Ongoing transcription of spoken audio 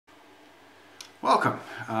Welcome.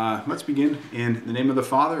 Let's begin in the name of the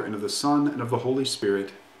Father, and of the Son, and of the Holy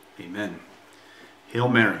Spirit. Amen. Hail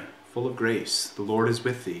Mary, full of grace, the Lord is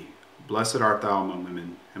with thee. Blessed art thou among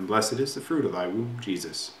women, and blessed is the fruit of thy womb,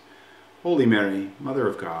 Jesus. Holy Mary, Mother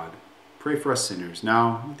of God, pray for us sinners,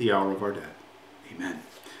 now and at the hour of our death. Amen.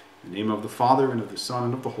 In the name of the Father, and of the Son,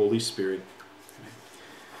 and of the Holy Spirit.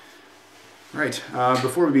 Right,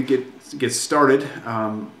 before we get started,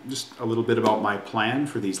 just a little bit about my plan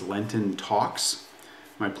for these Lenten talks.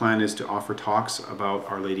 My plan is to offer talks about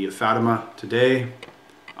Our Lady of Fatima today,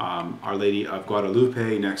 Our Lady of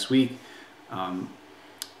Guadalupe next week, a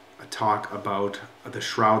talk about the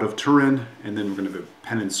Shroud of Turin, and then we're going to have a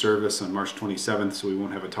penance service on March 27th, so we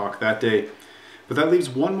won't have a talk that day. But that leaves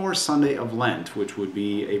one more Sunday of Lent, which would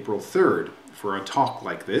be April 3rd, for a talk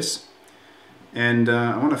like this. And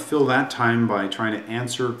I want to fill that time by trying to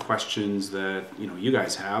answer questions that you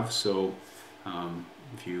guys have. So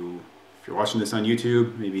if you're watching this on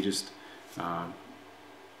YouTube, maybe just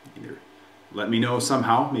either let me know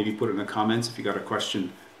somehow. Maybe put it in the comments if you got a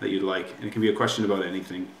question that you'd like, and it can be a question about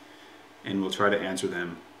anything, and we'll try to answer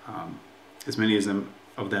them, as many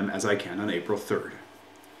of them as I can on April 3rd.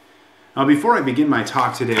 Now, before I begin my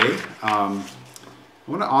talk today, I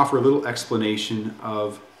want to offer a little explanation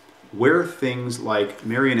of where things like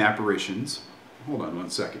Marian apparitions, hold on one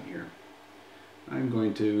second here. I'm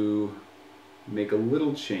going to make a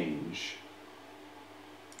little change.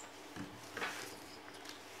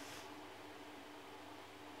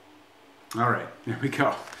 All right, there we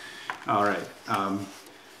go. All right,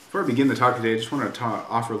 before I begin the talk today, I just want to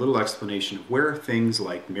offer a little explanation of where things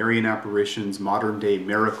like Marian apparitions, modern day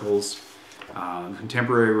miracles,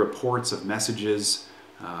 contemporary reports of messages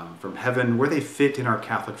from heaven, where they fit in our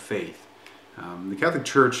Catholic faith. The Catholic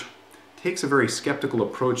Church takes a very skeptical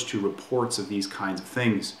approach to reports of these kinds of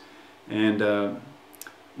things, and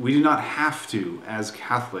we do not have to, as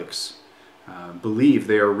Catholics, believe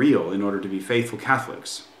they are real in order to be faithful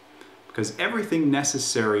Catholics, because everything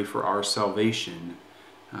necessary for our salvation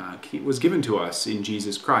was given to us in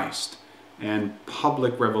Jesus Christ, and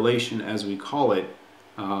public revelation, as we call it,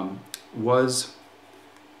 was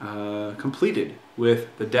completed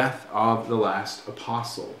with the death of the last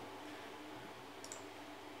apostle.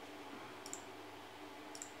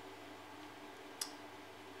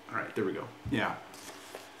 All right, there we go. Yeah.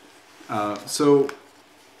 So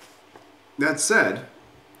that said,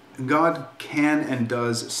 God can and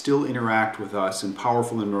does still interact with us in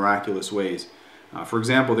powerful and miraculous ways. For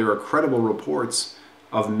example, there are credible reports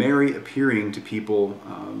of Mary appearing to people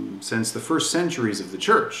since the first centuries of the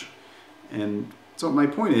Church. And so my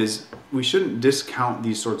point is, we shouldn't discount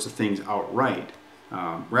these sorts of things outright.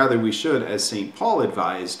 Rather, we should, as St. Paul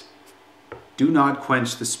advised, do not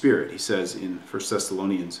quench the Spirit, he says in 1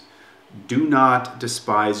 Thessalonians. Do not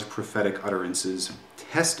despise prophetic utterances.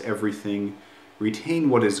 Test everything.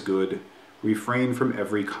 Retain what is good. Refrain from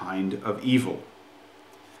every kind of evil.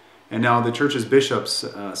 And now the Church's bishops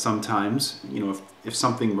sometimes, if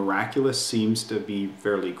something miraculous seems to be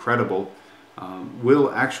fairly credible,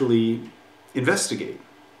 will actually investigate.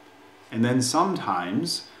 And then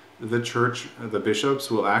sometimes the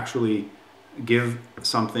bishops will actually give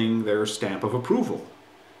something their stamp of approval,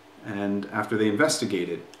 and after they investigate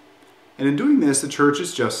it. And in doing this, the Church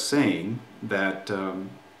is just saying that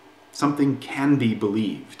something can be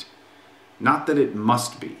believed, not that it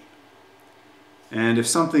must be. And if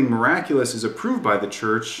something miraculous is approved by the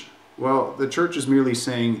Church, well, the Church is merely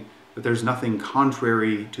saying that there's nothing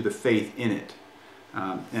contrary to the faith in it.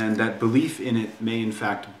 And that belief in it may in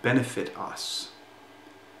fact benefit us.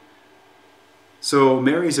 So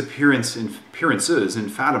Mary's appearances in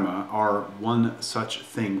Fatima are one such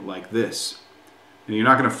thing like this. And you're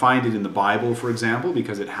not going to find it in the Bible, for example,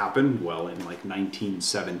 because it happened, well, in like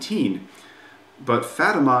 1917. But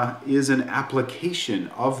Fatima is an application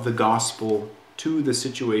of the gospel to the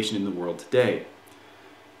situation in the world today.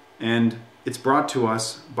 And it's brought to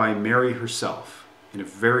us by Mary herself in a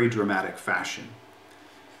very dramatic fashion.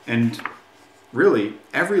 And really,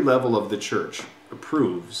 every level of the Church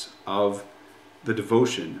approves of the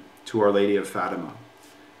devotion to Our Lady of Fatima.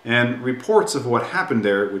 And reports of what happened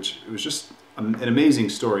there, which was just an amazing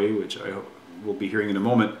story, which I hope we'll be hearing in a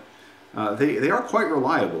moment, they are quite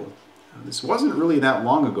reliable. This wasn't really that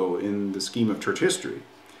long ago in the scheme of church history.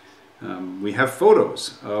 We have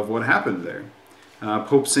photos of what happened there.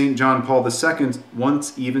 Pope St. John Paul II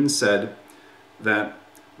once even said that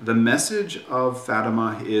the message of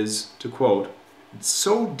Fatima is, to quote,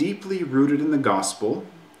 so deeply rooted in the gospel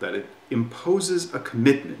that it imposes a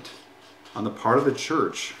commitment on the part of the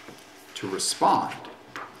Church to respond.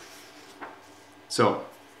 So,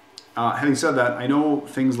 Having said that, I know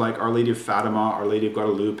things like Our Lady of Fatima, Our Lady of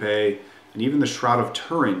Guadalupe, and even the Shroud of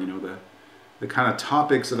Turin, you know, the kind of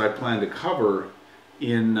topics that I plan to cover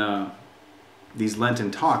in these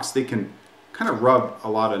Lenten talks, they can kind of rub a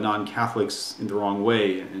lot of non-Catholics in the wrong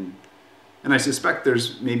way. And I suspect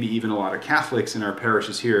there's maybe even a lot of Catholics in our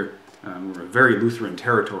parishes here. We're a very Lutheran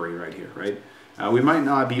territory right here, right? We might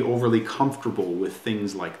not be overly comfortable with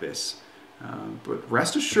things like this. But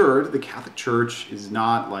rest assured, the Catholic Church is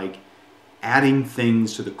not like adding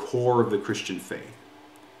things to the core of the Christian faith.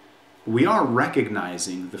 We are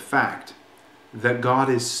recognizing the fact that God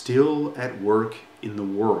is still at work in the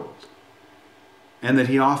world, and that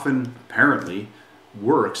he often, apparently,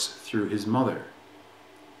 works through his mother.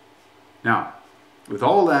 Now, with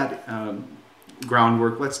all that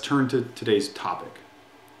groundwork, let's turn to today's topic.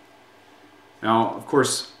 Now, of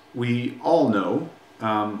course, we all know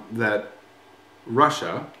that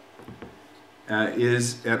Russia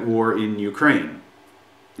is at war in Ukraine,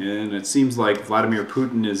 and it seems like Vladimir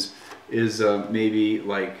Putin is maybe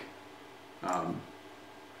like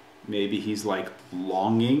maybe he's like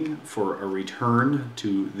longing for a return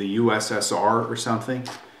to the USSR or something,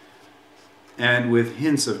 and with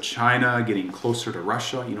hints of China getting closer to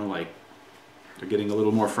Russia, you know, like they're getting a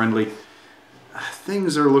little more friendly.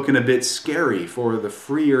 Things are looking a bit scary for the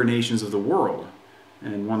freer nations of the world.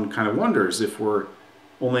 And one kind of wonders if we're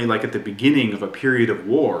only like at the beginning of a period of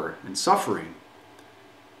war and suffering.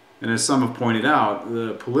 And as some have pointed out,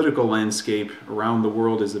 the political landscape around the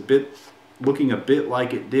world is looking a bit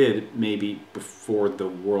like it did maybe before the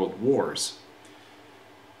world wars.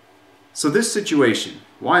 So this situation,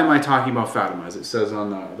 why am I talking about Fatima, as it says on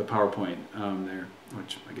the PowerPoint there,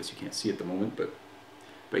 which I guess you can't see at the moment,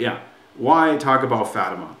 but yeah, why talk about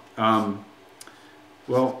Fatima?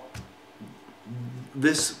 Well,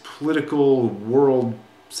 this political world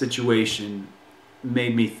situation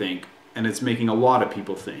made me think, and it's making a lot of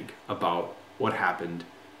people think about what happened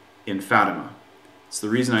in Fatima. It's the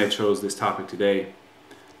reason I chose this topic today.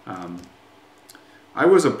 I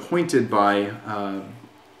was appointed by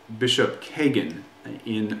Bishop Kagan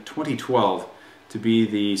in 2012 to be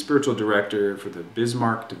the spiritual director for the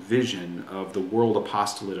Bismarck Division of the World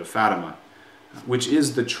Apostolate of Fatima, which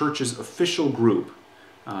is the church's official group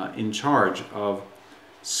in charge of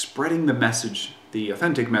spreading the message, the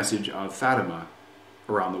authentic message of Fatima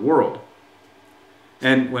around the world.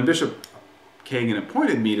 And when Bishop Kagan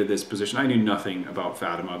appointed me to this position, I knew nothing about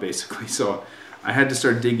Fatima, basically, so I had to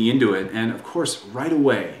start digging into it, and of course, right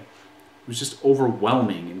away, it was just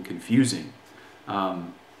overwhelming and confusing.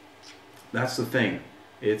 That's the thing.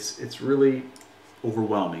 It's really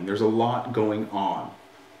overwhelming. There's a lot going on.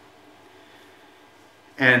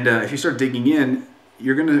 And if you start digging in,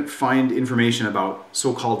 you're going to find information about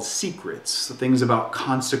so-called secrets, things about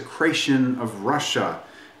consecration of Russia.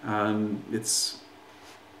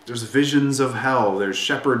 There's visions of hell, there's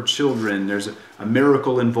shepherd children, there's a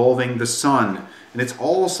miracle involving the sun, and it's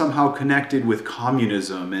all somehow connected with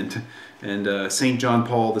communism and St. John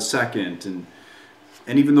Paul II.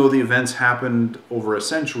 And even though the events happened over a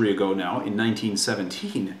century ago now, in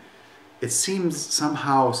 1917, it seems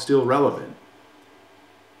somehow still relevant.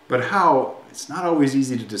 But how? It's not always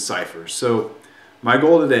easy to decipher. So my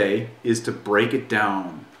goal today is to break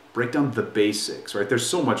down the basics, right? There's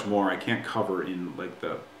so much more I can't cover in like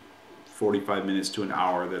the 45 minutes to an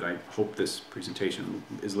hour that I hope this presentation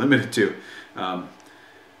is limited to.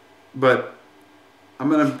 But I'm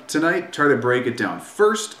going to tonight try to break it down.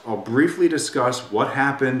 First, I'll briefly discuss what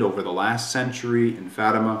happened over the last century in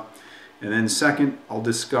Fatima. And then second, I'll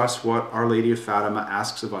discuss what Our Lady of Fatima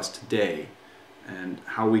asks of us today and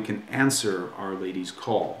how we can answer Our Lady's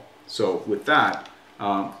call. So with that,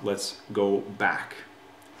 let's go back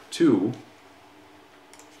to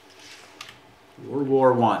World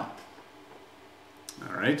War I.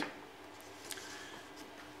 All right.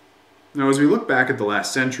 Now, as we look back at the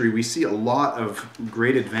last century, we see a lot of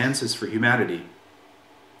great advances for humanity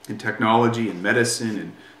in technology and medicine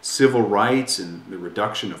and civil rights and the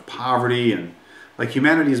reduction of poverty, and like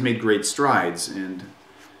humanity has made great strides. And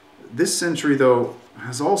this century, though,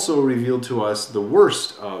 has also revealed to us the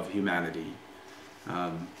worst of humanity.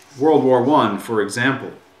 World War I, for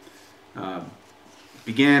example,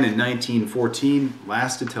 began in 1914,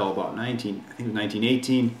 lasted till about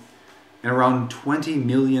 1918, and around 20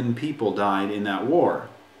 million people died in that war.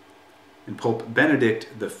 And Pope Benedict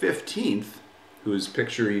XV, whose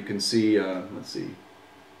picture you can see, let's see,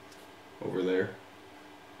 over there,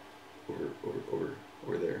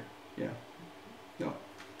 over there, yeah, no,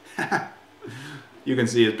 you can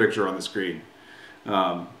see his picture on the screen.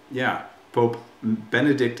 Yeah, Pope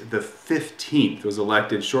Benedict XV was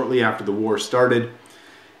elected shortly after the war started,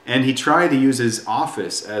 And he tried to use his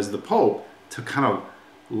office as the Pope to kind of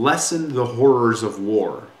lessen the horrors of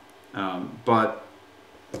war. But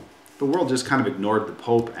the world just kind of ignored the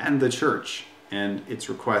Pope and the Church and its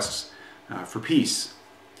requests for peace.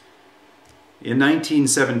 In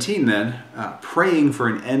 1917 then, praying for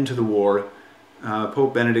an end to the war,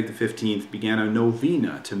 Pope Benedict XV began a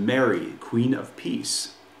novena to Mary, Queen of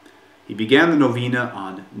Peace. He began the novena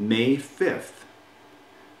on May 5th.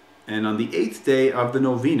 And on the 8th day of the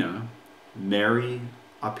novena, Mary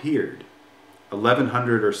appeared,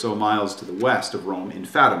 1,100 or so miles to the west of Rome in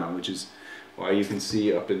Fatima, which is why you can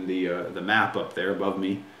see up in the map up there above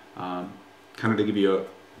me, kind of to give you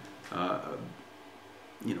a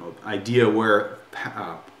idea where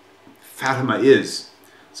Fatima is.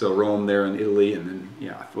 So Rome there in Italy, and then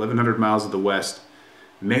 1,100 miles to the west.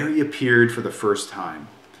 Mary appeared for the first time,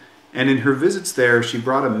 and in her visits there, she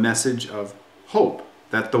brought a message of hope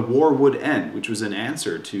that the war would end, which was an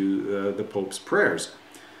answer to the Pope's prayers.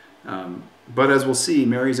 But as we'll see,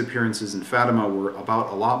 Mary's appearances in Fatima were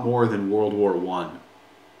about a lot more than World War I.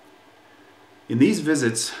 In these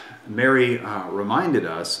visits, Mary reminded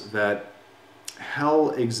us that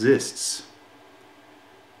hell exists,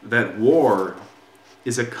 that war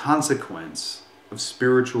is a consequence of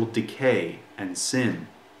spiritual decay and sin,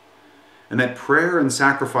 and that prayer and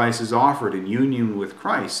sacrifices offered in union with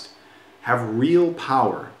Christ have real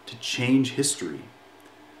power to change history,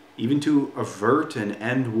 even to avert and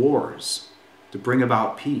end wars, to bring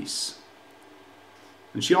about peace.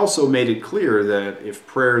 And she also made it clear that if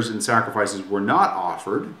prayers and sacrifices were not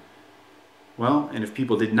offered, well, and if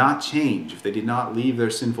people did not change, if they did not leave their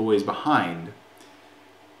sinful ways behind,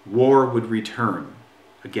 war would return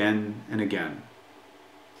again and again.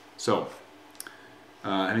 So,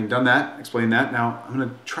 having done that, explained that, now I'm going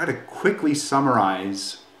to try to quickly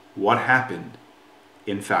summarize what happened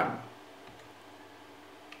in Fatima.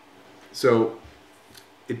 So,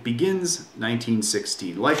 it begins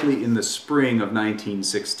 1916, likely in the spring of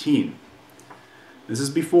 1916. This is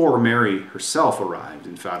before Mary herself arrived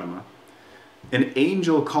in Fatima. An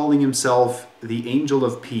angel calling himself the Angel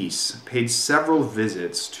of Peace paid several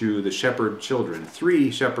visits to the shepherd children,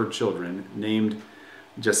 3 shepherd children named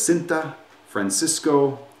Jacinta,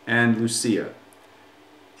 Francisco, and Lucia.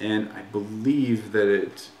 And I believe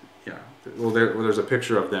that there's a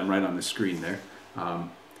picture of them right on the screen there.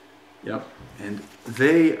 Yep. And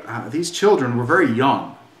these children were very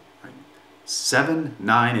young, right? 7,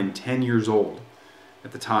 9, and 10 years old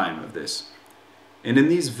at the time of this. And in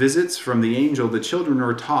these visits from the angel, the children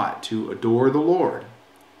were taught to adore the Lord,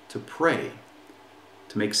 to pray,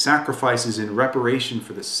 to make sacrifices in reparation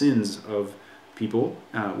for the sins of people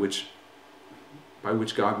by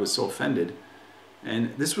which God was so offended.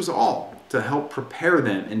 And this was all to help prepare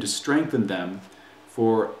them and to strengthen them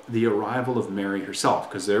for the arrival of Mary herself,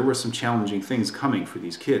 because there were some challenging things coming for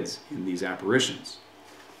these kids in these apparitions.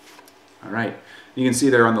 All right, you can see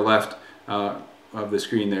there on the left of the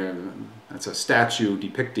screen there, that's a statue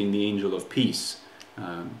depicting the Angel of Peace,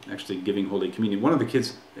 actually giving Holy Communion. One of the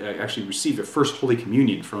kids actually received their first Holy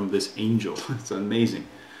Communion from this angel. It's amazing.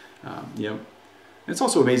 And it's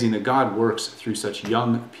also amazing that God works through such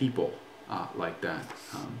young people like that.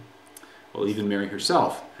 Well, even Mary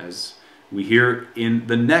herself, as we hear in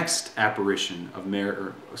the next apparition of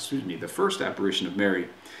Mary, the first apparition of Mary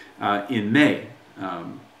in May.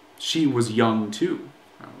 She was young too.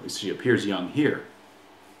 At least she appears young here.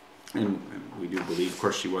 And we do believe, of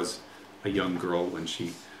course, she was a young girl when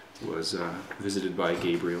she was visited by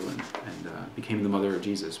Gabriel and became the mother of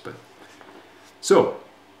Jesus. So,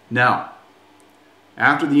 now,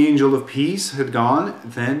 after the Angel of Peace had gone,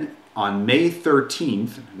 then on May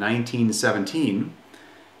 13th, 1917,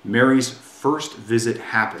 Mary's first visit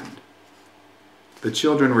happened. The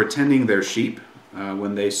children were tending their sheep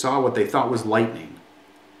when they saw what they thought was lightning.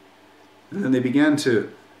 And then they began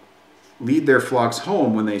to lead their flocks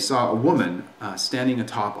home when they saw a woman standing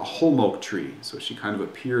atop a holm oak tree. So she kind of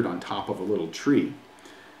appeared on top of a little tree.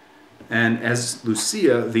 And as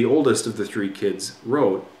Lucia, the oldest of the 3 kids,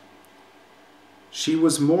 wrote, "She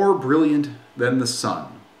was more brilliant than the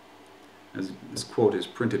sun." As this quote is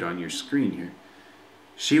printed on your screen here.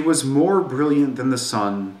 "She was more brilliant than the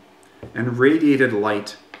sun and radiated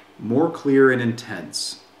light more clear and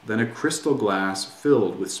intense than a crystal glass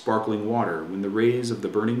filled with sparkling water when the rays of the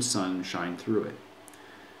burning sun shine through it.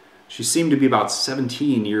 She seemed to be about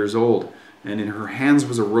 17 years old, and in her hands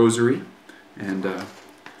was a rosary, and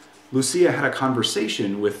Lucia had a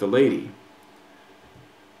conversation with the lady,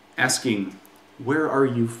 asking, 'Where are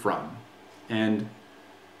you from?' And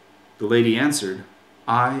the lady answered,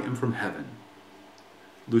 'I am from heaven.'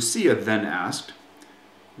 Lucia then asked,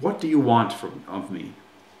 'What do you want of me?'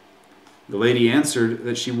 The lady answered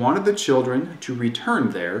that she wanted the children to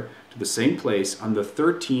return there to the same place on the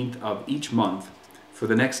 13th of each month for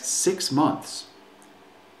the next 6 months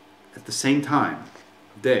at the same time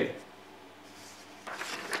of day.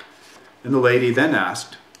 And the lady then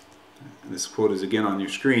asked, and this quote is again on your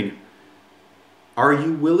screen, "Are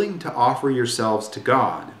you willing to offer yourselves to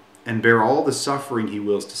God and bear all the suffering he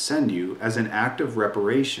wills to send you as an act of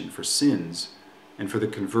reparation for sins and for the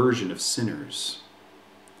conversion of sinners?"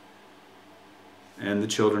 And the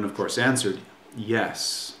children, of course, answered,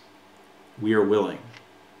 "Yes, we are willing."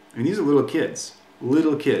 I mean, these are little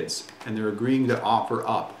kids, and they're agreeing to offer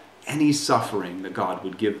up any suffering that God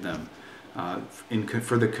would give them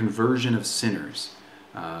for the conversion of sinners.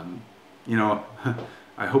 You know,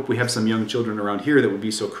 I hope we have some young children around here that would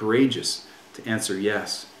be so courageous to answer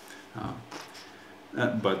yes.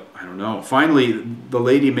 But I don't know. Finally, the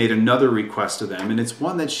lady made another request to them, and it's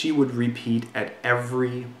one that she would repeat at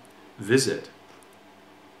every visit.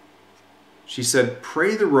 She said,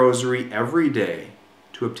 "Pray the rosary every day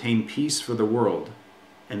to obtain peace for the world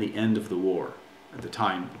and the end of the war," at the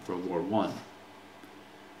time of World War I.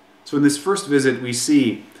 So in this first visit, we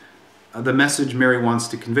see the message Mary wants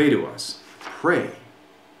to convey to us. Pray,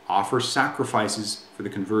 offer sacrifices for the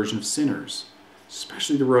conversion of sinners,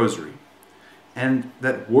 especially the rosary, and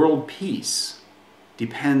that world peace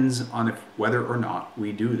depends on whether or not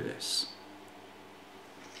we do this.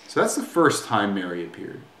 So that's the first time Mary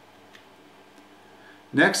appeared.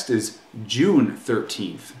 Next is June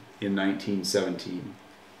 13th in 1917.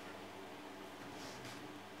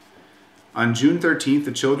 On June 13th,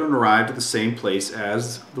 the children arrived at the same place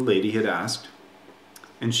as the lady had asked,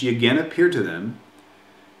 and she again appeared to them,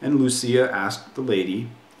 and Lucia asked the lady,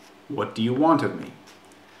 "What do you want of me?"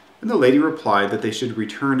 And the lady replied that they should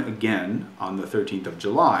return again on the 13th of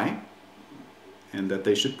July, and that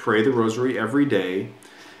they should pray the rosary every day.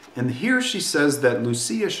 And here she says that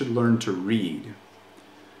Lucia should learn to read.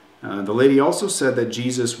 The lady also said that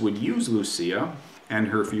Jesus would use Lucia and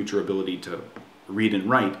her future ability to read and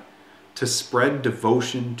write to spread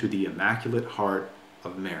devotion to the Immaculate Heart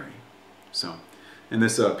of Mary. So, and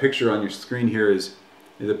this picture on your screen here is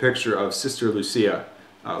a picture of Sister Lucia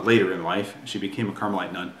later in life. She became a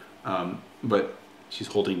Carmelite nun, but she's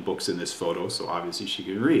holding books in this photo, so obviously she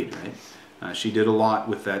can read, right? She did a lot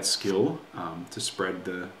with that skill to spread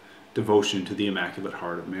the devotion to the Immaculate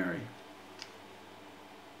Heart of Mary.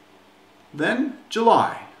 Then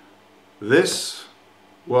July. This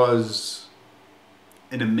was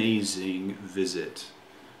an amazing visit.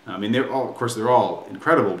 I mean, they're all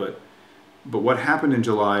incredible, but what happened in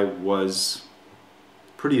July was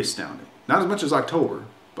pretty astounding. Not as much as October,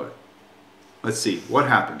 but let's see what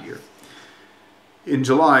happened here. In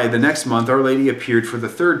July, the next month, Our Lady appeared for the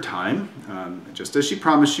third time, just as she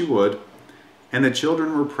promised she would, and the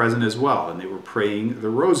children were present as well, and they were praying the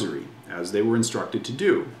rosary as they were instructed to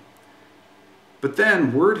do. But then,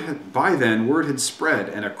 by then, word had spread,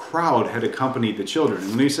 and a crowd had accompanied the children. And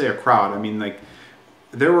when we say a crowd, I mean like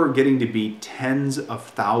there were getting to be tens of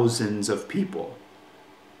thousands of people,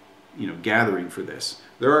 you know, gathering for this.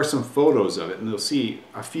 There are some photos of it, and you'll see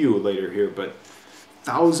a few later here, but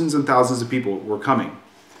thousands and thousands of people were coming.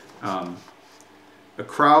 A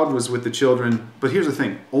crowd was with the children, but here's the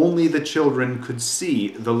thing, only the children could see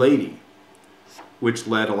the lady, which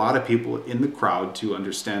led a lot of people in the crowd to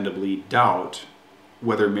understandably doubt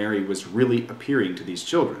whether Mary was really appearing to these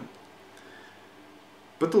children.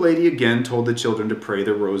 But the lady again told the children to pray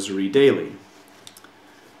the rosary daily.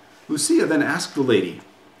 Lucia then asked the lady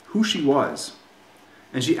who she was,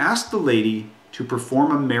 and she asked the lady to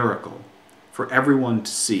perform a miracle for everyone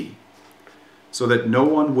to see, so that no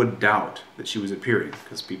one would doubt that she was appearing,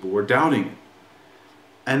 because people were doubting it.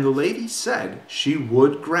 And the lady said she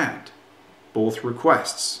would grant both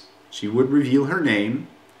requests. She would reveal her name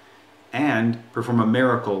and perform a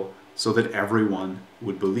miracle so that everyone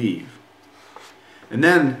would believe. And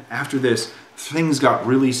then after this, things got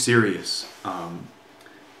really serious.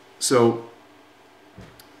 So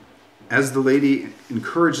as the lady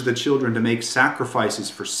encouraged the children to make sacrifices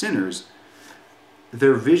for sinners,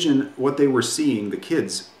 their vision, what they were seeing, the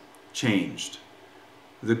kids, changed.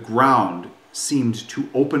 The ground seemed to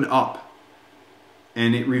open up,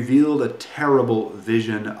 and it revealed a terrible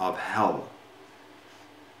vision of hell.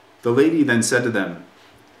 The lady then said to them,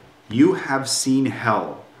 "You have seen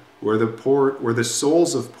hell, where the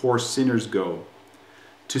souls of poor sinners go.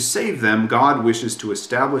 To save them, God wishes to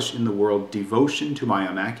establish in the world devotion to my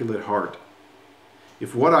Immaculate Heart.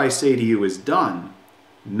 If what I say to you is done,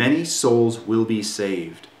 many souls will be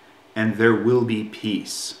saved, and there will be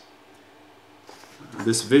peace."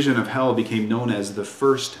 This vision of hell became known as the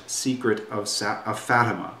first secret of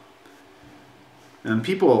Fatima. And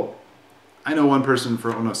people, I know one person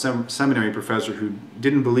from a seminary professor who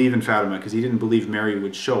didn't believe in Fatima because he didn't believe Mary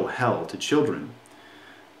would show hell to children.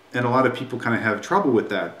 And a lot of people kind of have trouble with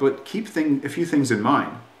that. But keep a few things in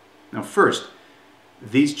mind. Now, first,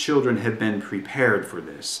 these children had been prepared for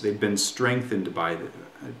this. They'd been strengthened by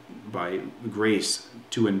grace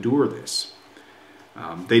to endure this.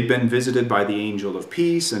 They'd been visited by the angel of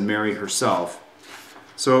peace and Mary herself.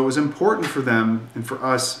 So it was important for them and for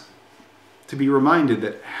us to be reminded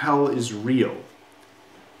that hell is real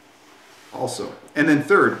also. And then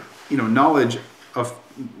third, knowledge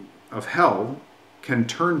of hell can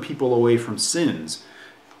turn people away from sins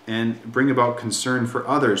and bring about concern for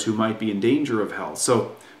others who might be in danger of hell.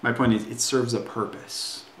 So my point is, it serves a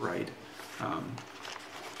purpose, right?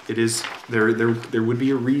 It is there would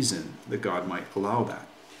be a reason that God might allow that.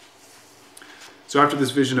 So after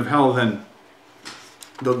this vision of hell, then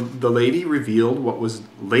the lady revealed what was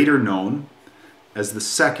later known as the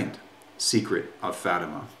second secret of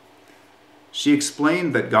Fatima. She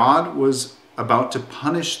explained that God was about to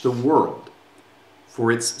punish the world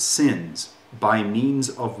for its sins by means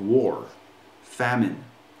of war, famine,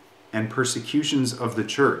 and persecutions of the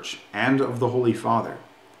church and of the Holy Father.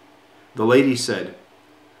 The lady said,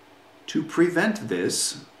 "To prevent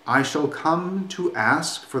this, I shall come to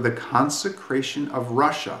ask for the consecration of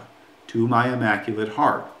Russia to my Immaculate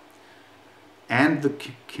Heart, and the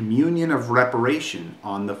communion of reparation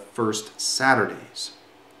on the first Saturdays.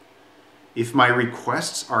 If my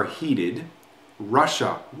requests are heeded,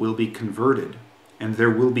 Russia will be converted, and there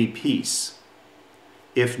will be peace.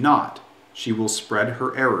 If not, she will spread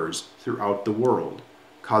her errors throughout the world,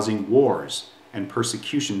 causing wars and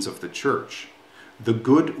persecutions of the Church. The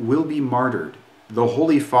good will be martyred, the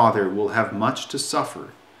Holy Father will have much to suffer,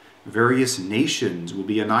 various nations will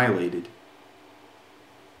be annihilated."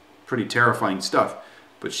 Pretty terrifying stuff,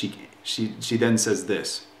 but she then says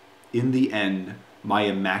this, "In the end, my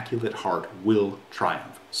Immaculate Heart will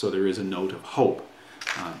triumph." So there is a note of hope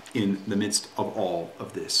in the midst of all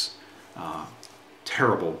of this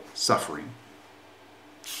terrible suffering.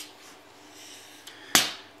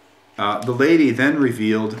 The lady then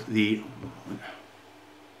revealed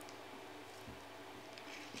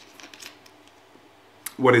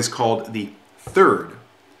what is called the third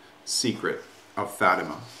secret of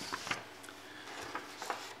Fatima,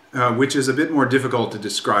 which is a bit more difficult to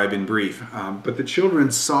describe in brief. But the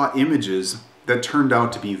children saw images that turned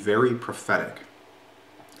out to be very prophetic.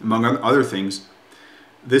 Among other things,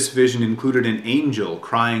 this vision included an angel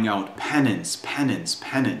crying out, "Penance, penance,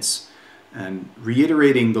 penance," and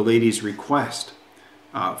reiterating the lady's request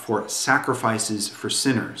for sacrifices for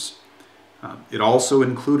sinners. It also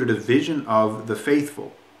included a vision of the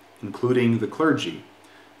faithful, including the clergy,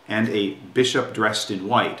 and a bishop dressed in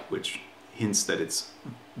white, which hints that it's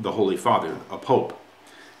the Holy Father, a pope,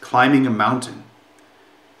 climbing a mountain.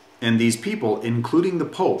 And these people, including the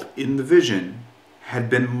pope in the vision, had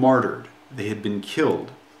been martyred. They had been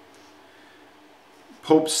killed.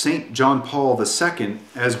 Pope St. John Paul II,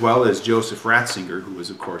 as well as Joseph Ratzinger, who was,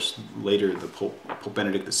 of course, later the Pope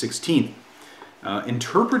Benedict XVI,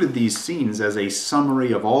 interpreted these scenes as a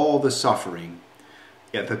summary of all the suffering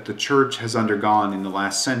that the Church has undergone in the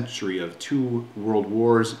last century of 2 world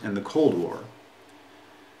wars and the Cold War.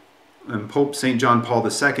 And Pope St. John Paul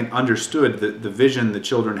II understood the vision the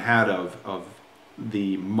children had of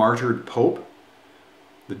the martyred Pope,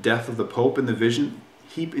 the death of the Pope in the vision.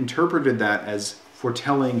 He interpreted that as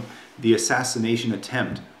foretelling the assassination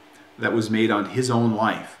attempt that was made on his own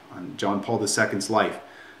life, on John Paul II's life,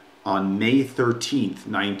 on May 13th,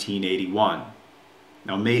 1981.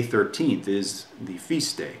 Now, May 13th is the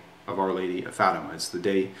feast day of Our Lady of Fatima. It's the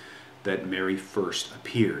day that Mary first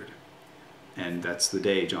appeared. And that's the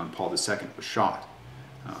day John Paul II was shot.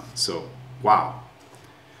 So, wow.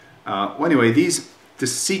 Well, anyway, these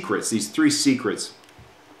secrets, these 3 secrets,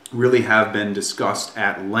 really have been discussed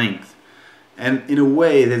at length. And in a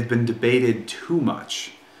way, they've been debated too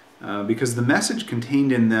much because the message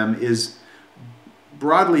contained in them is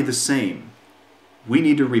broadly the same. We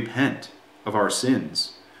need to repent of our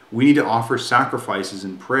sins. We need to offer sacrifices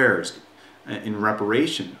and prayers in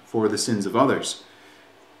reparation for the sins of others.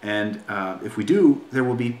 And if we do, there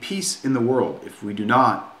will be peace in the world. If we do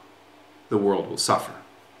not, the world will suffer.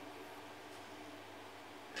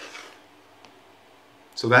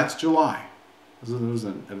 So that's July. This was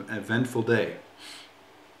an eventful day.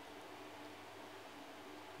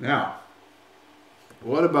 Now,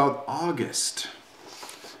 what about August?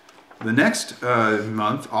 The next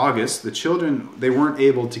month, August, the children, they weren't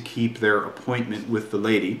able to keep their appointment with the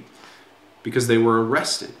lady because they were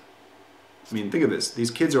arrested. I mean, think of this.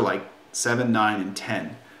 These kids are like 7, 9, and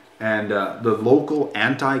 10. And the local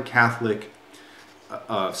anti-Catholic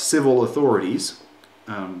civil authorities,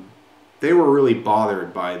 they were really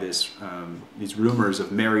bothered by these rumors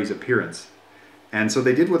of Mary's appearance. And so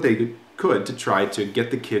they did what they could to try to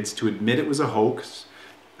get the kids to admit it was a hoax,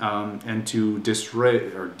 and to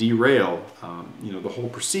derail the whole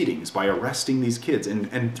proceedings by arresting these kids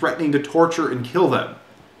and threatening to torture and kill them.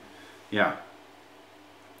 Yeah.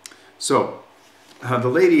 So the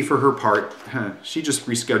lady, for her part, she just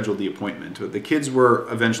rescheduled the appointment. The kids were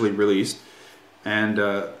eventually released, and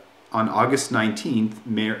on August 19th,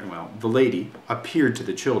 the lady appeared to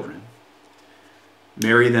the children.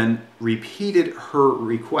 Mary then repeated her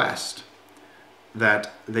request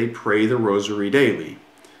that they pray the rosary daily,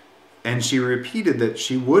 and she repeated that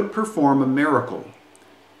she would perform a miracle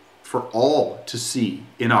for all to see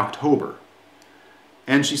in October.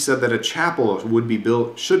 And she said that a chapel should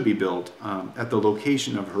be built at the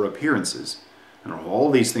location of her appearances. And all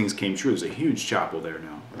these things came true. There's a huge chapel there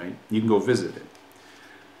now, right? You can go visit it.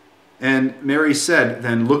 And Mary said,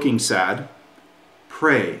 then looking sad,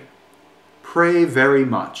 pray very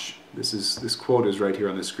much. This quote is right here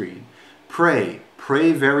on the screen. Pray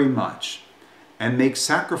very much, and make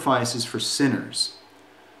sacrifices for sinners,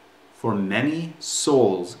 for many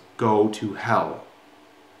souls go to hell,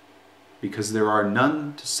 because there are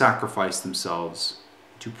none to sacrifice themselves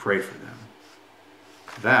to pray for them.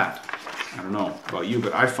 That, I don't know about you,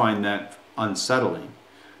 but I find that unsettling,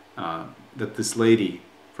 that this lady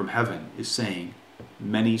from heaven is saying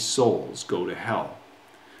many souls go to hell.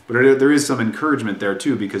 But there is some encouragement there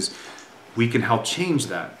too, because we can help change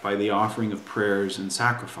that by the offering of prayers and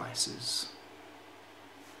sacrifices.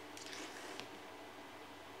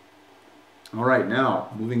 All right, now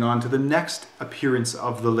moving on to the next appearance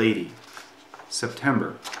of the lady,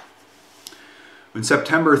 September. When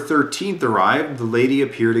September 13th arrived, the lady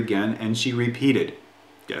appeared again, and she repeated,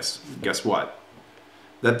 guess what?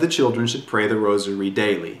 That the children should pray the rosary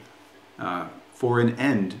daily for an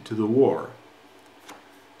end to the war.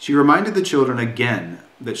 She reminded the children again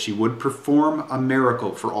that she would perform a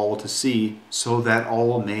miracle for all to see, so that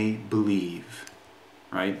all may believe,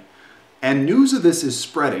 right? And news of this is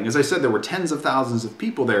spreading. As I said, there were tens of thousands of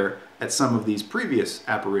people there at some of these previous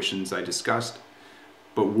apparitions I discussed.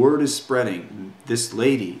 But word is spreading. This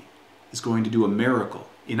lady is going to do a miracle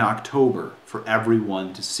in October for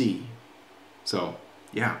everyone to see. So,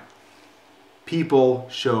 yeah. People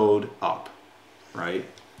showed up, right?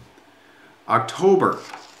 October,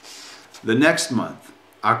 the next month,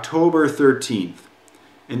 October 13th,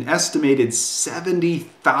 an estimated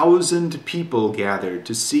 70,000 people gathered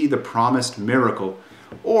to see the promised miracle,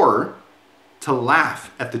 or to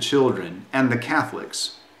laugh at the children and the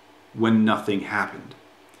Catholics when nothing happened.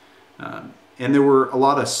 And there were a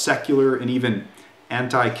lot of secular and even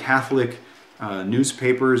anti-Catholic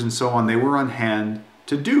newspapers and so on. They were on hand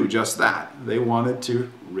to do just that. They wanted to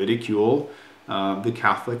ridicule the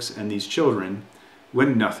Catholics and these children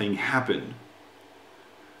when nothing happened.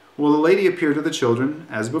 Well, the lady appeared to the children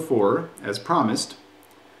as before, as promised,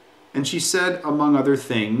 and she said, among other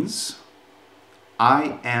things,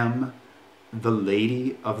 I am the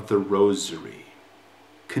Lady of the Rosary.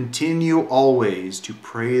 Continue always to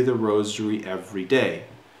pray the rosary every day.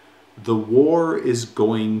 The war is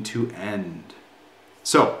going to end.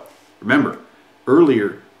 So, remember,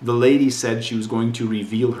 earlier the lady said she was going to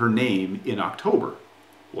reveal her name in October.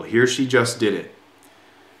 Well, here she just did it.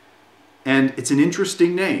 And it's an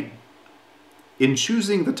interesting name. In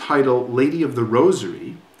choosing the title Lady of the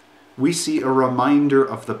Rosary, we see a reminder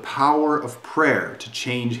of the power of prayer to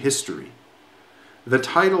change history. That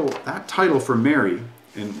title for Mary,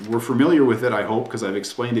 and we're familiar with it, I hope, because I've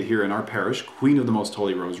explained it here in our parish, Queen of the Most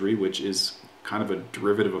Holy Rosary, which is kind of a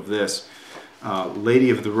derivative of this,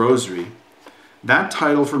 Lady of the Rosary. That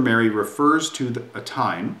title for Mary refers to the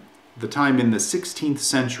time in the 16th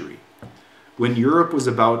century, when Europe was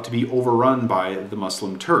about to be overrun by the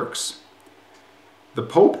Muslim Turks. The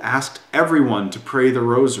Pope asked everyone to pray the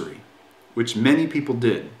rosary, which many people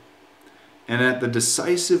did. And at the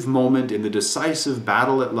decisive moment in the decisive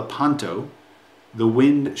battle at Lepanto, the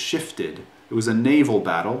wind shifted. It was a naval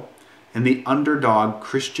battle, and the underdog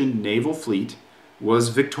Christian naval fleet was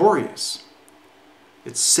victorious.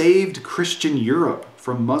 It saved Christian Europe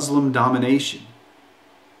from Muslim domination.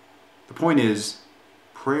 The point is,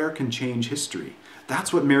 prayer can change history.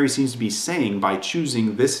 That's what Mary seems to be saying by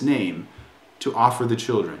choosing this name to offer the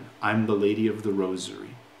children. I'm the Lady of the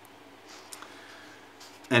Rosary.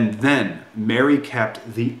 And then Mary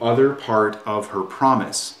kept the other part of her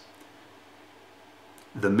promise,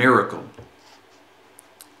 the miracle.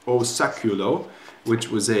 O saculo, which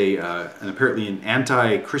was apparently an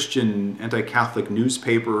anti-Christian, anti-Catholic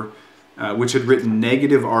newspaper, which had written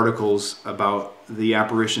negative articles about the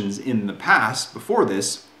apparitions in the past, before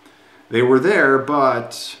this. They were there,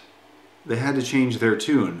 but they had to change their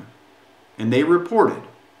tune. And they reported,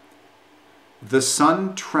 the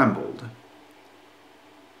sun trembled,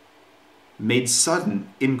 made sudden,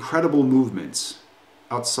 incredible movements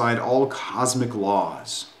outside all cosmic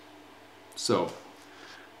laws. So,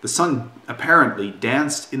 the sun apparently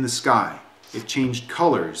danced in the sky. It changed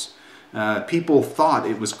colors. People thought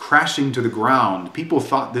it was crashing to the ground. People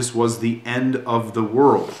thought this was the end of the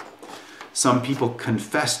world. Some people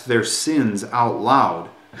confessed their sins out loud.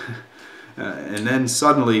 And then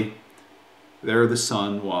suddenly, there the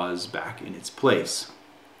sun was back in its place.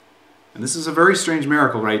 And this is a very strange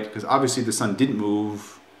miracle, right? Because obviously the sun didn't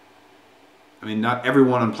move. I mean, not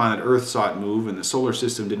everyone on planet Earth saw it move, and the solar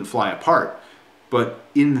system didn't fly apart. But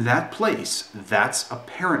in that place, that's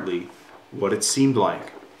apparently what it seemed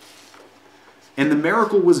like. And the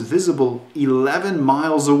miracle was visible 11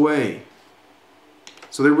 miles away.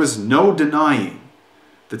 So there was no denying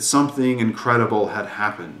that something incredible had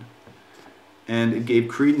happened. And it gave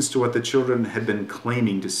credence to what the children had been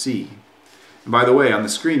claiming to see. And by the way, on the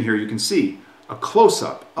screen here, you can see a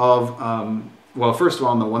close-up of, well, first of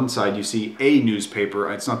all, on the one side, you see a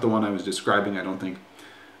newspaper. It's not the one I was describing, I don't think.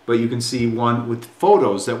 But you can see one with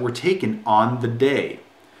photos that were taken on the day.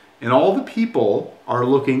 And all the people are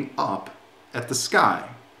looking up at the sky.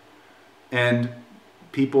 And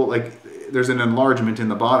people, like, there's an enlargement in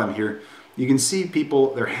the bottom here. You can see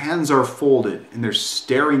people, their hands are folded, and they're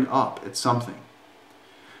staring up at something.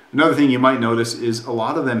 Another thing you might notice is a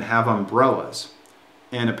lot of them have umbrellas.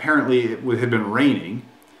 And apparently it had been raining.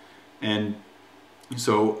 And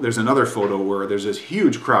so there's another photo where there's this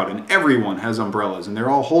huge crowd and everyone has umbrellas and they're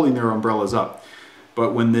all holding their umbrellas up.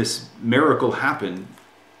 But when this miracle happened,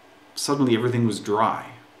 suddenly everything was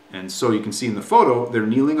dry. And so you can see in the photo, they're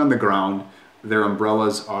kneeling on the ground, their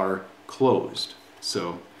umbrellas are closed.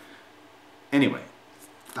 So anyway,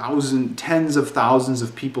 tens of thousands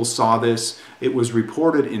of people saw this. It was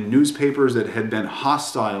reported in newspapers that had been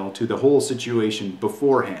hostile to the whole situation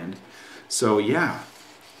beforehand. So yeah,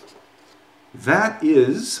 that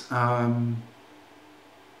is the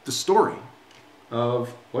story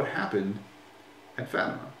of what happened at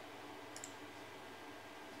Fatima.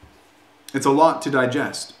 It's a lot to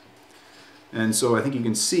digest. And so I think you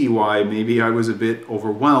can see why maybe I was a bit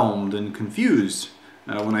overwhelmed and confused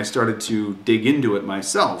when I started to dig into it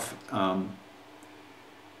myself.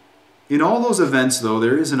 In all those events, though,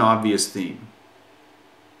 there is an obvious theme.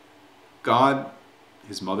 God,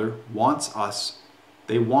 His Mother, wants us,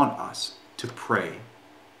 they want us to pray,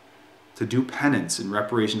 to do penance in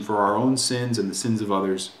reparation for our own sins and the sins of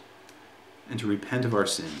others, and to repent of our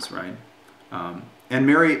sins, right? And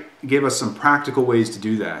Mary gave us some practical ways to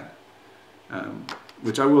do that,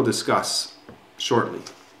 which I will discuss shortly.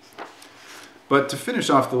 But to finish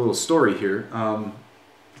off the little story here,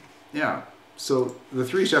 yeah, so the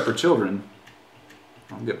three shepherd children,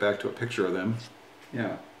 I'll get back to a picture of them,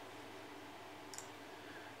 yeah.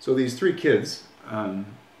 So these three kids,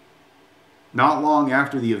 not long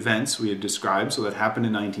after the events we had described, so that happened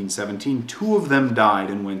in 1917, two of them died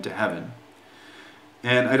and went to heaven.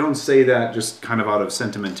 And I don't say that just kind of out of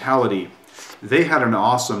sentimentality. They had an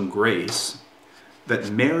awesome grace that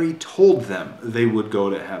Mary told them they would go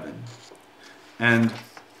to heaven. And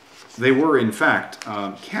they were, in fact,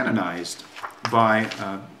 canonized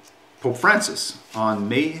by Pope Francis on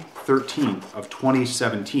May 13th of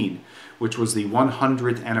 2017, which was the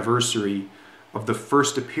 100th anniversary of the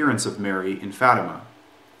first appearance of Mary in Fatima.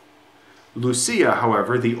 Lucia,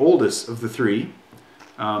 however, the oldest of the three,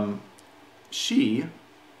 she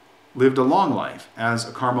lived a long life as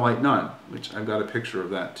a Carmelite nun, which I've got a picture of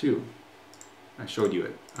that too. I showed you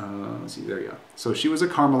it. Let's see, there you go. So she was a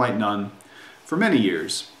Carmelite nun for many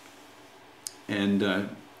years, and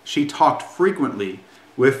she talked frequently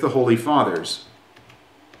with the Holy Fathers.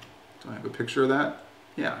 Do I have a picture of that?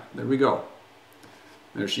 Yeah, there we go.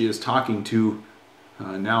 There she is talking to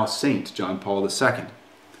now Saint John Paul II.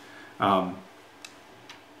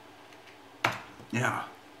 Yeah.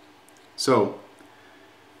 So,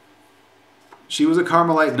 she was a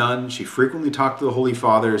Carmelite nun. She frequently talked to the Holy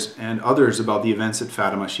Fathers and others about the events at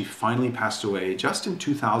Fatima. She finally passed away just in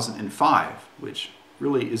 2005, which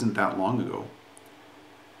really isn't that long ago.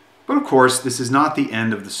 But of course, this is not the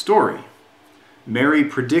end of the story. Mary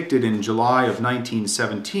predicted in July of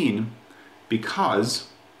 1917, because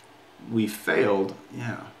we failed,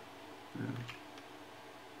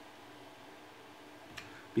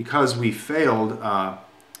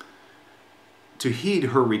 to heed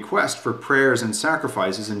her request for prayers and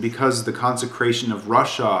sacrifices, and because the consecration of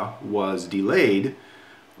Russia was delayed,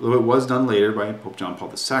 though it was done later by Pope John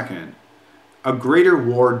Paul II, a greater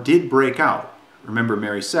war did break out. Remember,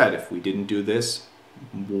 Mary said, if we didn't do this,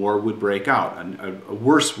 war would break out, a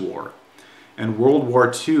worse war. And World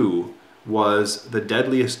War II was the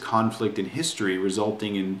deadliest conflict in history,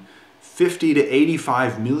 resulting in 50 to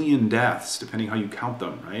 85 million deaths, depending how you count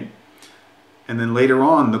them, right? And then later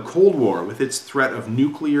on, the Cold War, with its threat of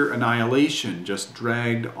nuclear annihilation, just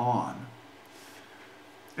dragged on.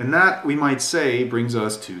 And that, we might say, brings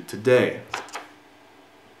us to today.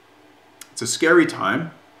 It's a scary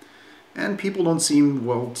time, and people don't seem,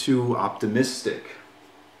 well, too optimistic.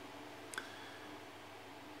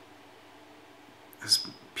 As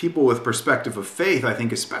people with perspective of faith, I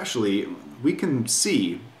think especially, we can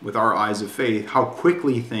see with our eyes of faith how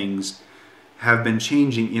quickly things have been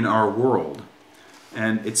changing in our world.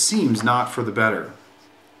 And it seems not for the better.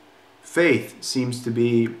 Faith seems to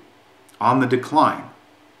be on the decline,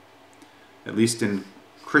 at least in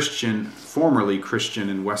formerly Christian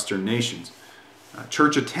and Western nations.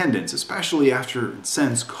 Church attendance, especially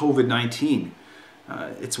since COVID-19,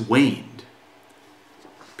 it's waned.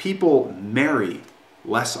 People marry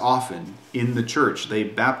less often in the church. They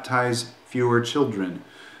baptize fewer children,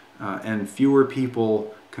 and fewer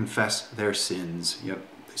people confess their sins. Yet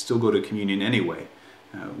they still go to communion anyway,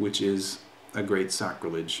 which is a great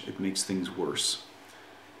sacrilege. It makes things worse.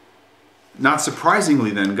 Not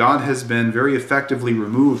surprisingly then, God has been very effectively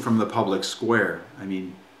removed from the public square. I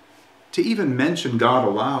mean, to even mention God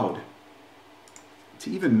aloud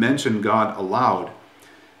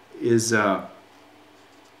is in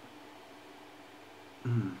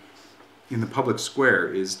the public square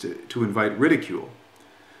is to invite ridicule.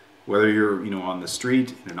 Whether you're on the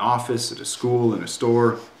street, in an office, at a school, in a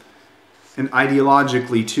store. And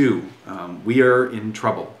ideologically too, we are in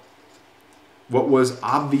trouble. What was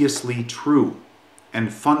obviously true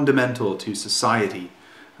and fundamental to society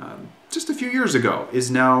just a few years ago is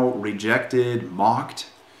now rejected, mocked.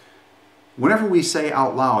 Whenever we say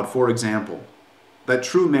out loud, for example, that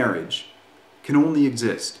true marriage can only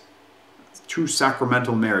exist, true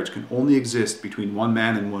sacramental marriage can only exist between one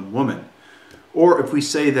man and one woman, or if we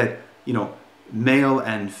say that, male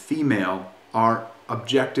and female are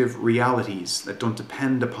objective realities that don't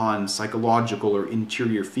depend upon psychological or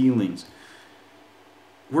interior feelings,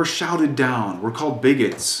 we're shouted down, we're called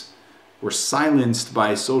bigots, we're silenced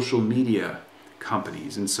by social media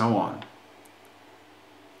companies and so on.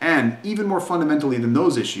 And even more fundamentally than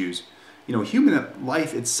those issues, human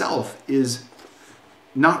life itself is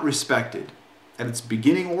not respected at its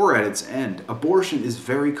beginning or at its end. Abortion is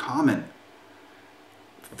very common.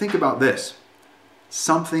 Think about this.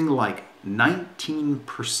 Something like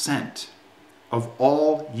 19% of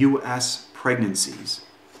all U.S. pregnancies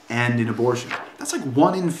end in abortion. That's like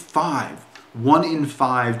 1 in 5. 1 in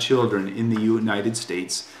 5 children in the United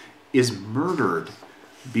States is murdered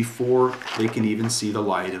before they can even see the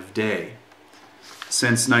light of day.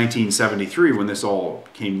 Since 1973, when this all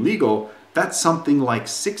became legal, that's something like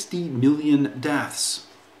 60 million deaths,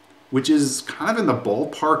 which is kind of in the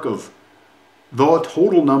ballpark of the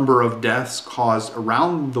total number of deaths caused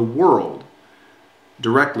around the world,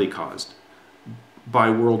 directly caused by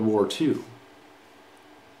World War II.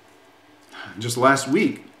 Just last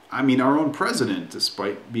week, our own president,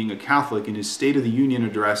 despite being a Catholic, in his State of the Union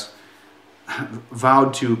address,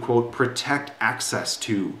 vowed to, quote, protect access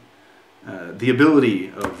to the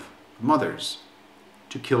ability of mothers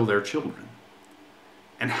to kill their children.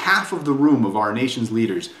 And half of the room of our nation's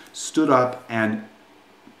leaders stood up and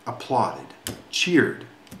applauded, cheered.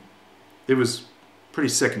 It was pretty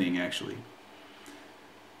sickening, actually.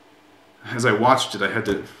 As I watched it,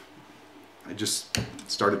 I just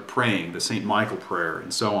started praying the St. Michael prayer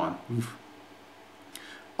and so on. Oof.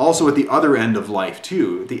 Also at the other end of life,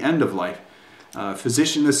 too, at the end of life,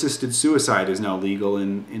 physician-assisted suicide is now legal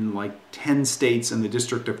in like 10 states and the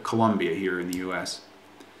District of Columbia here in the U.S.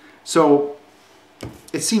 So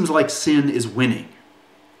it seems like sin is winning.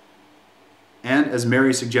 And as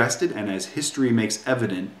Mary suggested, and as history makes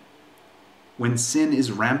evident, when sin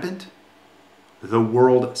is rampant, the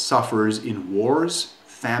world suffers in wars,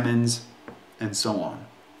 famines, and so on.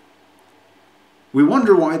 We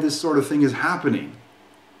wonder why this sort of thing is happening.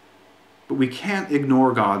 But we can't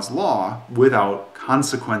ignore God's law without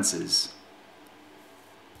consequences.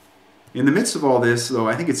 In the midst of all this, though,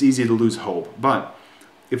 I think it's easy to lose hope. But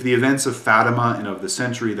if the events of Fatima and of the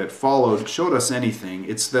century that followed showed us anything,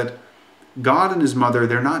 it's that God and his mother,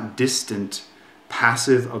 they're not distant,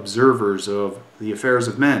 passive observers of the affairs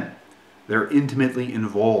of men. They're intimately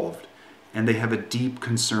involved, and they have a deep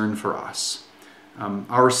concern for us.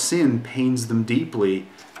 Our sin pains them deeply,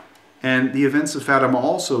 and the events of Fatima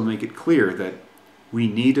also make it clear that we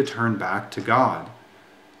need to turn back to God,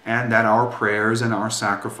 and that our prayers and our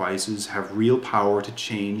sacrifices have real power to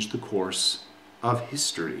change the course of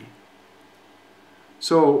history.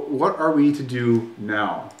 So what are we to do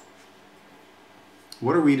now?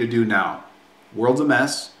 What are we to do now? World's a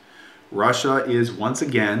mess. Russia is once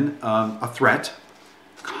again a threat.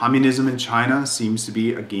 Communism in China seems to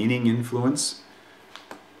be a gaining influence.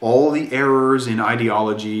 All the errors in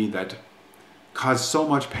ideology that caused so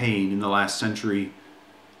much pain in the last century,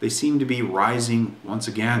 they seem to be rising once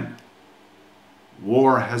again.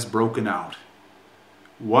 War has broken out.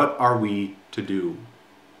 What are we to do?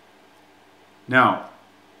 Now,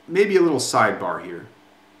 maybe a little sidebar here.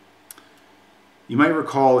 You might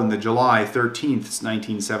recall in the July 13th,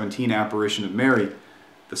 1917 apparition of Mary,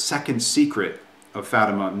 the second secret of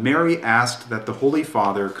Fatima, Mary asked that the Holy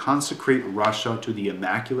Father consecrate Russia to the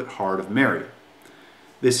Immaculate Heart of Mary.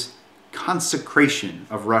 This consecration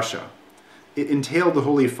of Russia, it entailed the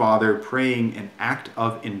Holy Father praying an act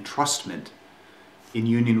of entrustment in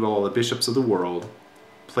union with all the bishops of the world,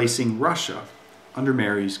 placing Russia under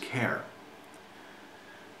Mary's care.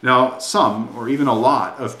 Now, some, or even a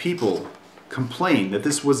lot of people, complain that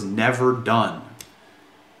this was never done,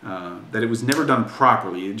 that it was never done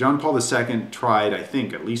properly. John Paul II tried, I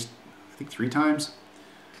think 3 times.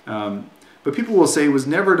 But people will say it was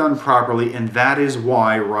never done properly, and that is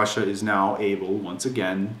why Russia is now able, once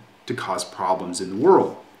again, to cause problems in the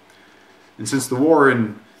world. And since the war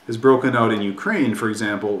has broken out in Ukraine, for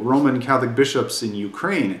example, Roman Catholic bishops in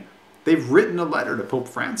Ukraine, they've written a letter to Pope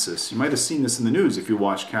Francis. You might have seen this in the news if you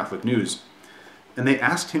watch Catholic news. And they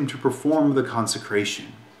asked him to perform the consecration.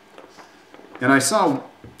 And I saw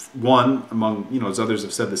one among, as others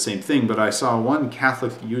have said the same thing, but I saw one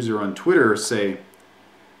Catholic user on Twitter say,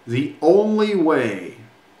 the only way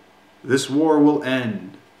this war will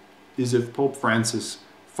end is if Pope Francis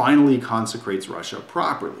finally consecrates Russia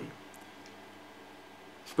properly.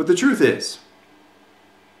 But the truth is,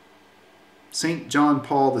 St. John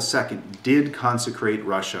Paul II did consecrate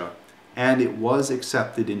Russia, and it was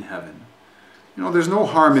accepted in heaven. There's no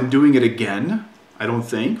harm in doing it again, I don't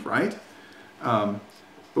think, right?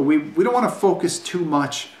 But we don't want to focus too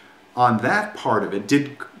much on that part of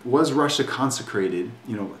it. Was Russia consecrated,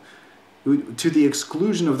 to the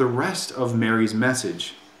exclusion of the rest of Mary's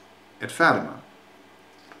message at Fatima?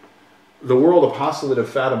 The World Apostolate of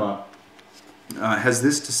Fatima has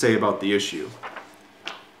this to say about the issue.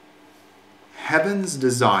 Heaven's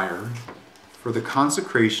desire for the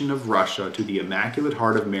consecration of Russia to the Immaculate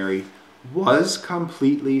Heart of Mary was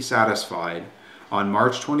completely satisfied on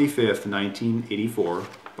March 25th, 1984,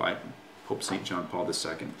 by Pope St. John Paul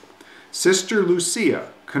II. Sister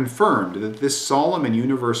Lucia confirmed that this solemn and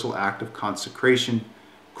universal act of consecration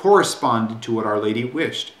corresponded to what Our Lady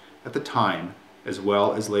wished at the time, as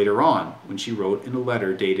well as later on, when she wrote in a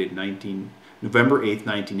letter dated November 8th,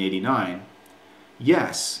 1989,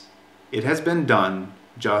 "Yes, it has been done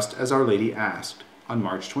just as Our Lady asked on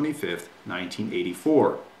March 25th,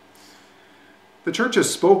 1984. The Church has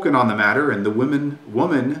spoken on the matter, and the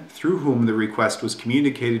woman through whom the request was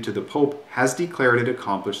communicated to the Pope has declared it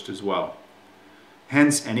accomplished as well.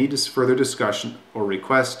 Hence, any further discussion or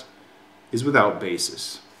request is without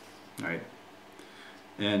basis." Right?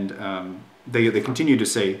 And they continue to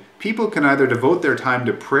say, people can either devote their time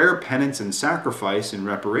to prayer, penance, and sacrifice in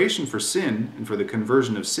reparation for sin and for the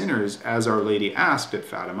conversion of sinners, as Our Lady asked at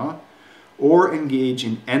Fatima, or engage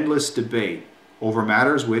in endless debate over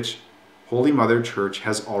matters which Holy Mother Church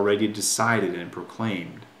has already decided and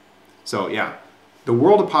proclaimed. So yeah, the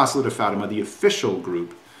World Apostolate of Fatima, the official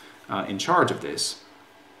group in charge of this,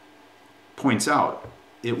 points out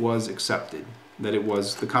it was accepted, that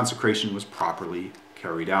the consecration was properly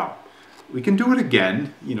carried out. We can do it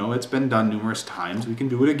again, it's been done numerous times, we can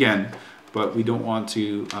do it again, but we don't want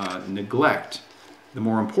to neglect the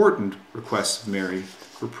more important requests of Mary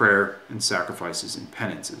for prayer and sacrifices and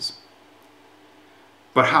penances.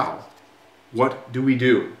 But how? What do we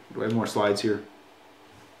do? Do I have more slides here?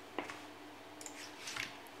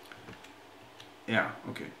 Yeah,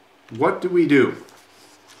 okay. What do we do?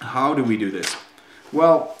 How do we do this?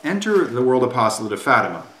 Well, enter the World Apostolate of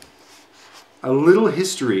Fatima. A little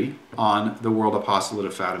history on the World Apostolate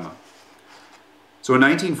of Fatima. So in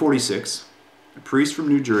 1946, a priest from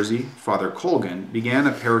New Jersey, Father Colgan, began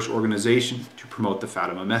a parish organization to promote the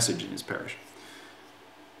Fatima message in his parish.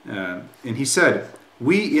 And he said,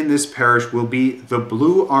 "We in this parish will be the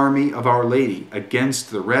blue army of Our Lady against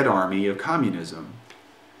the red army of communism."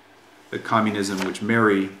 The communism which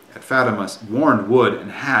Mary at Fatima warned would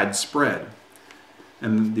and had spread.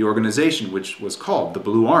 And the organization, which was called the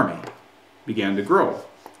Blue Army, began to grow.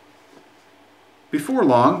 Before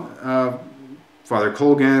long, Father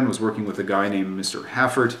Colgan was working with a guy named Mr.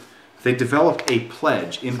 Haffert. They developed a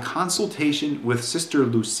pledge in consultation with Sister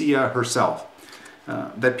Lucia herself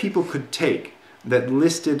that people could take that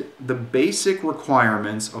listed the basic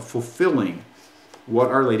requirements of fulfilling what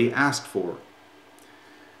Our Lady asked for.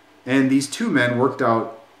 And these two men worked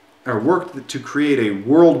to create a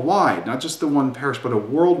worldwide, not just the one parish, but a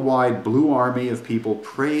worldwide Blue Army of people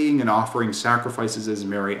praying and offering sacrifices as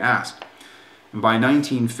Mary asked. And by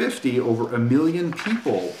 1950, over 1 million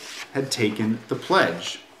people had taken the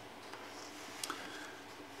pledge.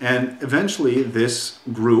 And eventually this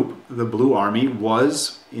group, the Blue Army,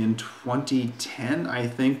 was in 2010, I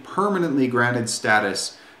think, permanently granted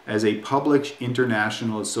status as a public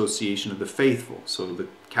international association of the faithful. So the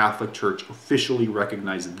Catholic Church officially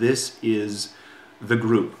recognized this is the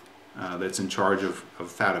group that's in charge of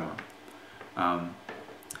Fatima.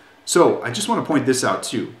 So I just want to point this out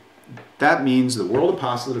too. That means the World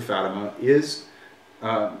Apostolate of Fatima is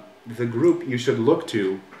the group you should look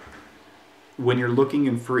to when you're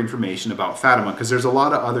looking for information about Fatima, because there's a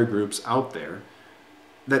lot of other groups out there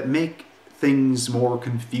that make things more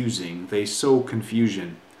confusing. They sow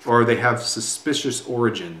confusion, or they have suspicious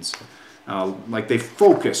origins. Like they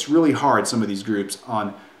focus really hard, some of these groups,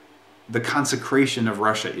 on the consecration of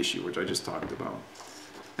Russia issue, which I just talked about.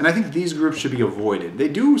 And I think these groups should be avoided. They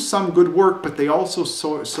do some good work, but they also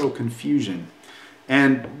sow confusion.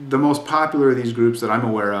 And the most popular of these groups that I'm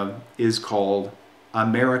aware of is called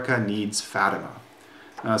America Needs Fatima.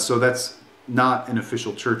 So that's not an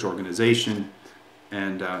official church organization.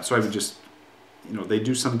 And so I would just, they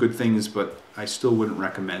do some good things, but I still wouldn't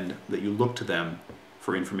recommend that you look to them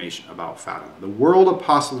for information about Fatima. The World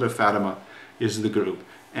Apostolate of Fatima is the group.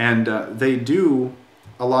 And they do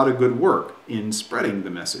a lot of good work in spreading the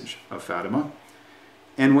message of Fatima.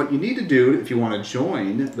 And what you need to do if you want to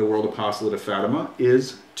join the World Apostolate of Fatima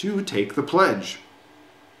is to take the pledge.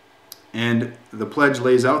 And the pledge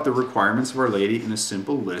lays out the requirements of Our Lady in a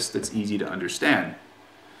simple list that's easy to understand.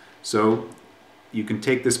 So you can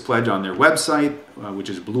take this pledge on their website, which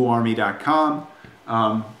is bluearmy.com.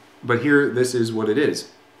 But here, this is what it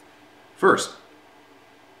is. First,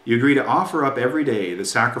 you agree to offer up every day the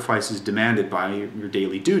sacrifices demanded by your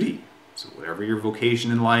daily duty. So whatever your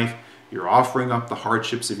vocation in life, you're offering up the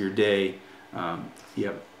hardships of your day. So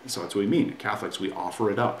that's what we mean. Catholics, we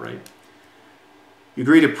offer it up, right? You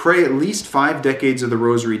agree to pray at least 5 decades of the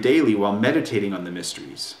Rosary daily while meditating on the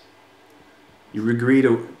mysteries. You agree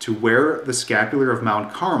to wear the scapular of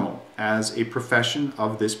Mount Carmel as a profession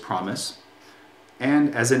of this promise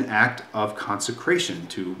and as an act of consecration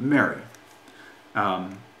to Mary.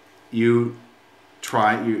 You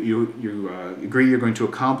agree you're going to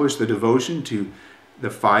accomplish the devotion to the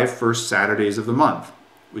 5 first Saturdays of the month,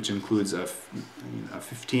 which includes a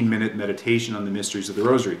 15-minute meditation on the mysteries of the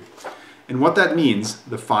Rosary. And what that means,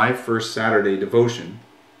 the 5 first Saturday devotion,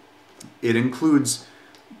 it includes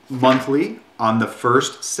monthly on the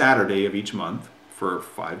first Saturday of each month for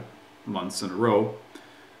 5 months in a row.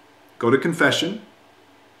 Go to confession,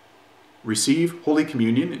 receive Holy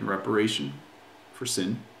Communion in reparation for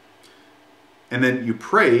sin, and then you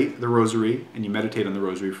pray the Rosary and you meditate on the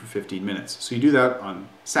Rosary for 15 minutes. So you do that on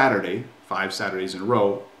Saturday, 5 Saturdays in a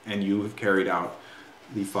row, and you have carried out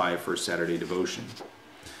the 5 first Saturday devotion.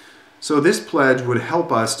 So this pledge would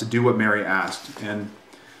help us to do what Mary asked, and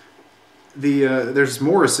there's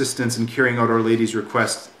more assistance in carrying out Our Lady's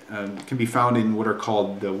request can be found in what are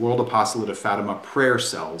called the World Apostolate of Fatima prayer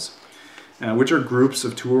cells, which are groups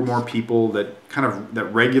of 2 or more people that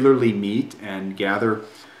regularly meet and gather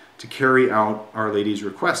to carry out Our Lady's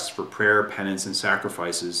requests for prayer, penance, and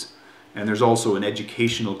sacrifices. And there's also an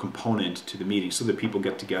educational component to the meeting, so that people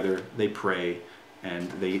get together, they pray, and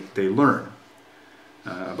they learn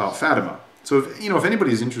about Fatima. So if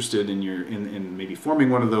anybody's interested in maybe forming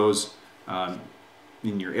one of those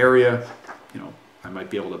in your area, I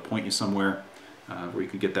might be able to point you somewhere where you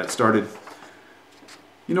could get that started.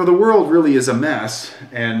 The world really is a mess,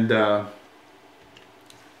 and is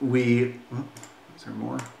there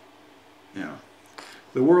more? Yeah.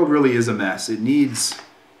 The world really is a mess. It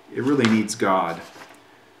really needs God.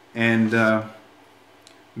 And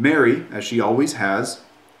Mary, as she always has,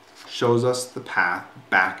 shows us the path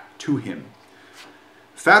back to Him.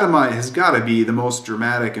 Fatima has got to be the most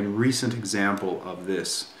dramatic and recent example of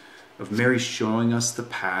this, of Mary showing us the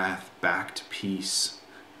path back to peace,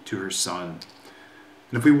 to her Son.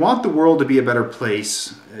 And if we want the world to be a better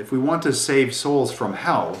place, if we want to save souls from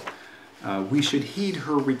hell, we should heed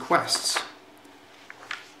her requests.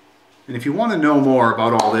 And if you want to know more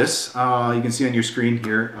about all this, you can see on your screen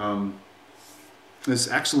here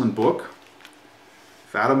this excellent book,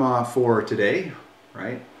 Fatima for Today,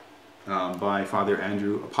 right, by Father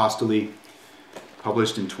Andrew Apostoli,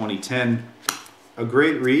 published in 2010. A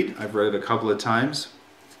great read. I've read it a couple of times.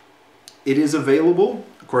 It is available,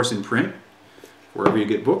 of course, in print, wherever you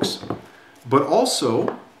get books, but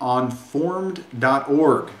also on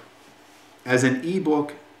formed.org as an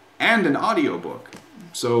ebook and an audiobook.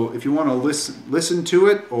 So if you want to listen to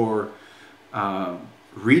it or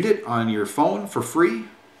read it on your phone for free,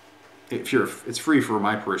 it's free for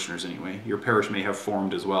my parishioners anyway. Your parish may have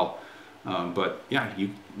Formed as well, but yeah, you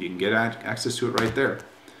can get access to it right there.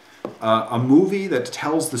 A movie that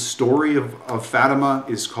tells the story of Fatima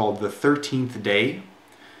is called The 13th Day.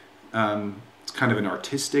 It's kind of an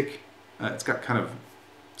artistic, it's got kind of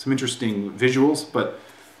some interesting visuals, but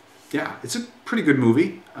yeah, it's a pretty good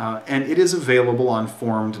movie. And it is available on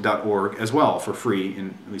formed.org as well for free,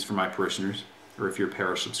 at least for my parishioners, or if your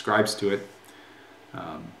parish subscribes to it.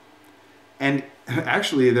 And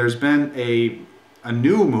actually, there's been a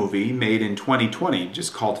new movie made in 2020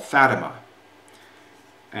 just called Fatima.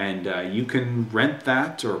 And you can rent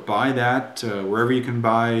that or buy that wherever you can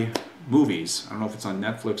buy movies. I don't know if it's on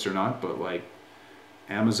Netflix or not, but like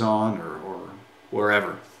Amazon or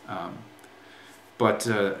wherever. But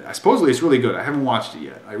supposedly it's really good. I haven't watched it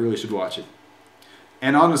yet. I really should watch it.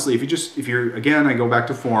 And honestly, again, I go back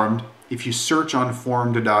to Formed. If you search on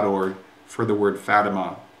formed.org for the word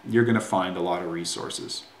Fatima, you're going to find a lot of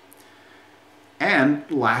resources. And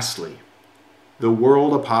lastly, the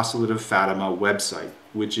World Apostolate of Fatima website,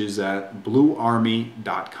 which is at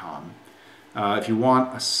bluearmy.com. If you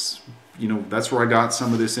want, that's where I got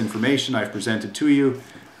some of this information I've presented to you.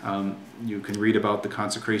 You can read about the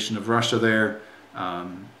consecration of Russia there.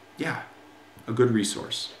 Yeah, a good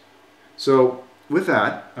resource. So with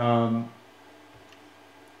that,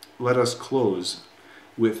 let us close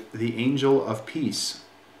with the Angel of Peace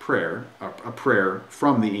prayer, a prayer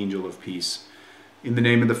from the Angel of Peace. In the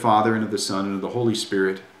name of the Father, and of the Son, and of the Holy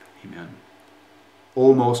Spirit. Amen.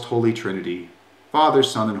 O most Holy Trinity, Father,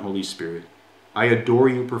 Son, and Holy Spirit, I adore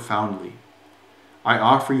you profoundly. I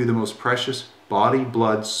offer you the most precious body,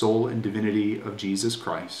 blood, soul, and divinity of Jesus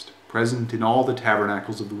Christ, present in all the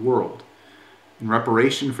tabernacles of the world, in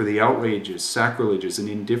reparation for the outrages, sacrileges, and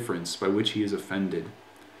indifference by which he is offended.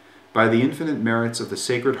 By the infinite merits of the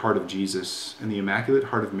Sacred Heart of Jesus and the Immaculate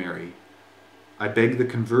Heart of Mary, I beg the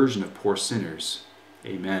conversion of poor sinners.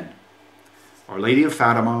 Amen. Our Lady of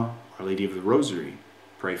Fatima, Our Lady of the Rosary,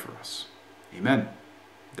 pray for us. Amen.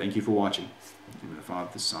 Thank you for watching. In the name of the Father,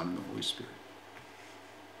 the Son, and the Holy Spirit.